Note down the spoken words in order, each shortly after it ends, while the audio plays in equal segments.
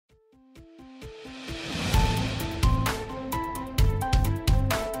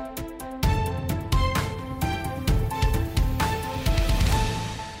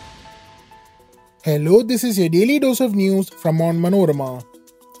Hello, this is your daily dose of news from Onmanorama.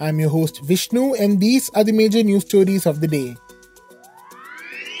 I'm your host Vishnu, and these are the major news stories of the day.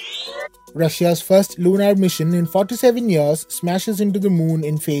 Russia's first lunar mission in 47 years smashes into the moon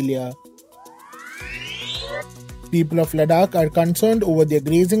in failure. People of Ladakh are concerned over their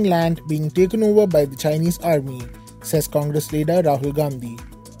grazing land being taken over by the Chinese army, says Congress leader Rahul Gandhi.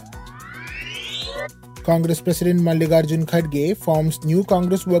 Congress President Mallikarjun Kharge forms new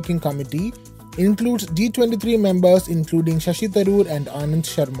Congress Working Committee, includes G23 members including Shashi Tharoor and Anand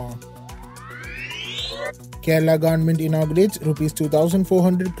Sharma. Kerala government inaugurates Rs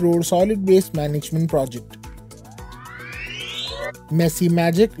 2,400 crore solid waste management project. Messi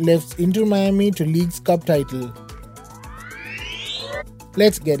Magic lifts Inter Miami to League's Cup title.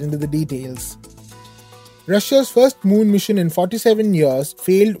 Let's get into the details. Russia's first moon mission in 47 years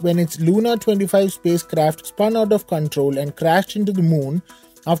failed when its Luna 25 spacecraft spun out of control and crashed into the moon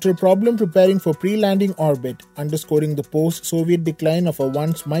after a problem preparing for pre-landing orbit, underscoring the post-Soviet decline of a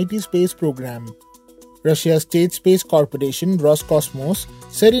once mighty space program. Russia's state space corporation, Roscosmos,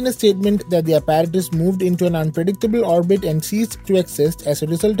 said in a statement that the apparatus moved into an unpredictable orbit and ceased to exist as a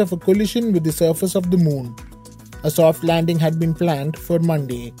result of a collision with the surface of the moon. A soft landing had been planned for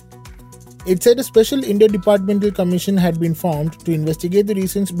Monday. It said a special interdepartmental commission had been formed to investigate the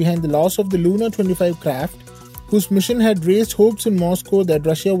reasons behind the loss of the Luna 25 craft, whose mission had raised hopes in Moscow that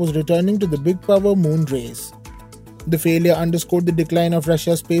Russia was returning to the big power moon race. The failure underscored the decline of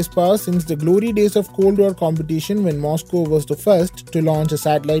Russia's space power since the glory days of Cold War competition when Moscow was the first to launch a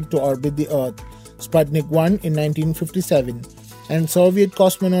satellite to orbit the Earth, Sputnik 1 in 1957, and Soviet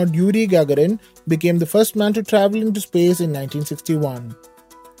cosmonaut Yuri Gagarin became the first man to travel into space in 1961.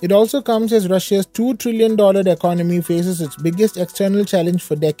 It also comes as Russia's $2 trillion economy faces its biggest external challenge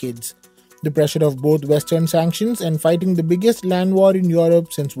for decades, the pressure of both Western sanctions and fighting the biggest land war in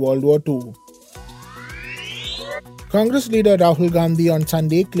Europe since World War II. Congress leader Rahul Gandhi on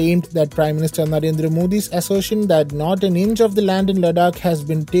Sunday claimed that Prime Minister Narendra Modi's assertion that not an inch of the land in Ladakh has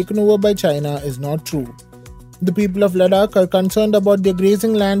been taken over by China is not true. The people of Ladakh are concerned about their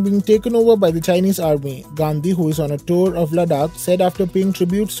grazing land being taken over by the Chinese army, Gandhi, who is on a tour of Ladakh, said after paying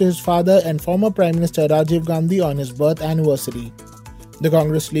tributes to his father and former Prime Minister Rajiv Gandhi on his birth anniversary. The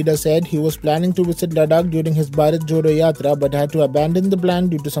Congress leader said he was planning to visit Ladakh during his Bharat Jodo Yatra but had to abandon the plan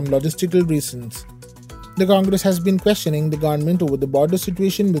due to some logistical reasons. The Congress has been questioning the government over the border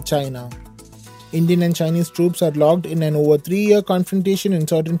situation with China. Indian and Chinese troops are locked in an over 3-year confrontation in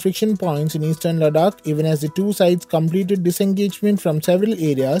certain friction points in eastern Ladakh, even as the two sides completed disengagement from several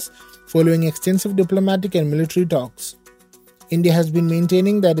areas following extensive diplomatic and military talks. India has been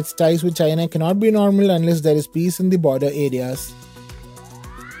maintaining that its ties with China cannot be normal unless there is peace in the border areas.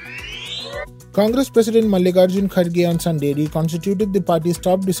 Congress President Mallikarjun Kharge on Sunday reconstituted the party's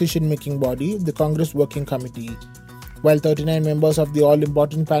top decision-making body, the Congress Working Committee. While 39 members of the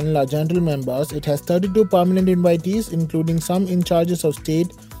all-important panel are general members, it has 32 permanent invitees, including some in charges of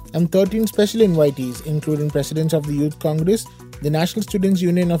state, and 13 special invitees, including presidents of the Youth Congress, the National Students'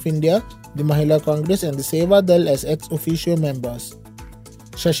 Union of India, the Mahila Congress, and the Seva Dal as ex-officio members.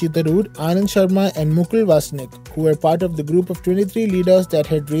 Shashi Tharoor, Anand Sharma and Mukul Vasnik, who were part of the group of 23 leaders that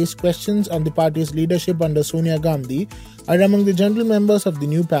had raised questions on the party's leadership under Sonia Gandhi, are among the general members of the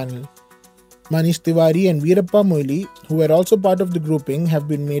new panel. Manish Tiwari and Veerappa Moily, who were also part of the grouping, have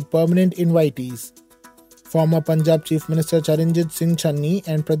been made permanent invitees. Former Punjab Chief Minister Charanjit Singh Channi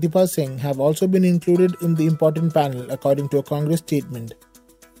and Pratibha Singh have also been included in the important panel, according to a Congress statement.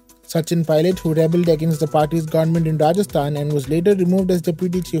 Sachin Pilot, who rebelled against the party's government in Rajasthan and was later removed as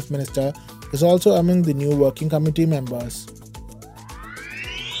Deputy Chief Minister, is also among the new working committee members.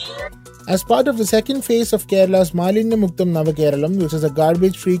 As part of the second phase of Kerala's Malinya Muktam Navakeralam, which is a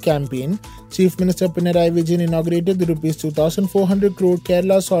garbage-free campaign, Chief Minister Pinarayi Vijayan inaugurated the Rs 2,400 crore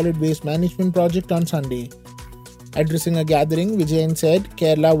Kerala Solid Waste Management Project on Sunday. Addressing a gathering, Vijayan said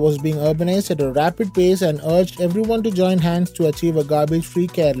Kerala was being urbanized at a rapid pace and urged everyone to join hands to achieve a garbage-free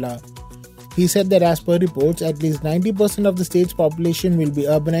Kerala. He said that as per reports, at least 90% of the state's population will be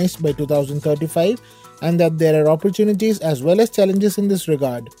urbanized by 2035 and that there are opportunities as well as challenges in this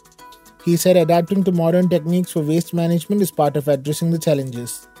regard. He said adapting to modern techniques for waste management is part of addressing the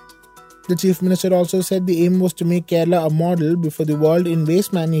challenges. The Chief Minister also said the aim was to make Kerala a model before the world in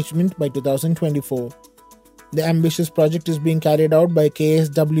waste management by 2024. The ambitious project is being carried out by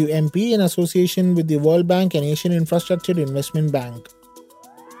KSWMP in association with the World Bank and Asian Infrastructure Investment Bank.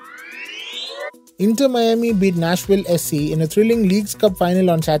 Inter Miami beat Nashville SC in a thrilling League's Cup final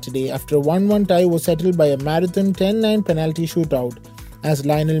on Saturday after a 1-1 tie was settled by a marathon 10-9 penalty shootout, as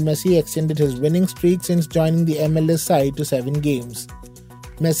Lionel Messi extended his winning streak since joining the MLS side to 7 games.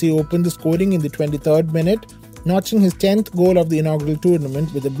 Messi opened the scoring in the 23rd minute, notching his 10th goal of the inaugural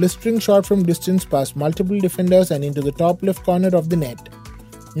tournament with a blistering shot from distance past multiple defenders and into the top left corner of the net.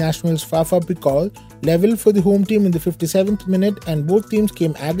 Nationals Fafa Pikal leveled for the home team in the 57th minute, and both teams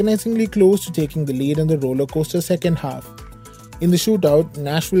came agonizingly close to taking the lead in the roller coaster second half. In the shootout,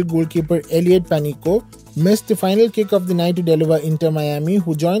 Nashville goalkeeper Elliot Panico missed the final kick of the night to deliver Inter Miami,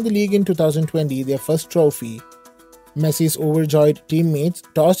 who joined the league in 2020, their first trophy. Messi's overjoyed teammates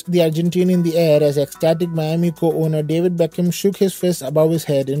tossed the Argentine in the air as ecstatic Miami co-owner David Beckham shook his fist above his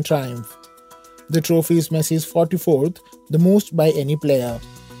head in triumph. The trophy is Messi's 44th, the most by any player.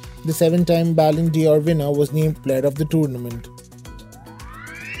 The 7-time Ballon d'Or winner was named Player of the Tournament.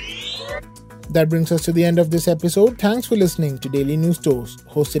 That brings us to the end of this episode. Thanks for listening to Daily News Toast,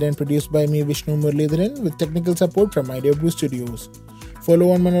 hosted and produced by me, Vishnu Muralidharan, with technical support from Idea Brew Studios.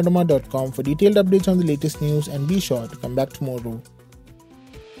 Follow Onmanorama.com for detailed updates on the latest news, and be sure to come back tomorrow.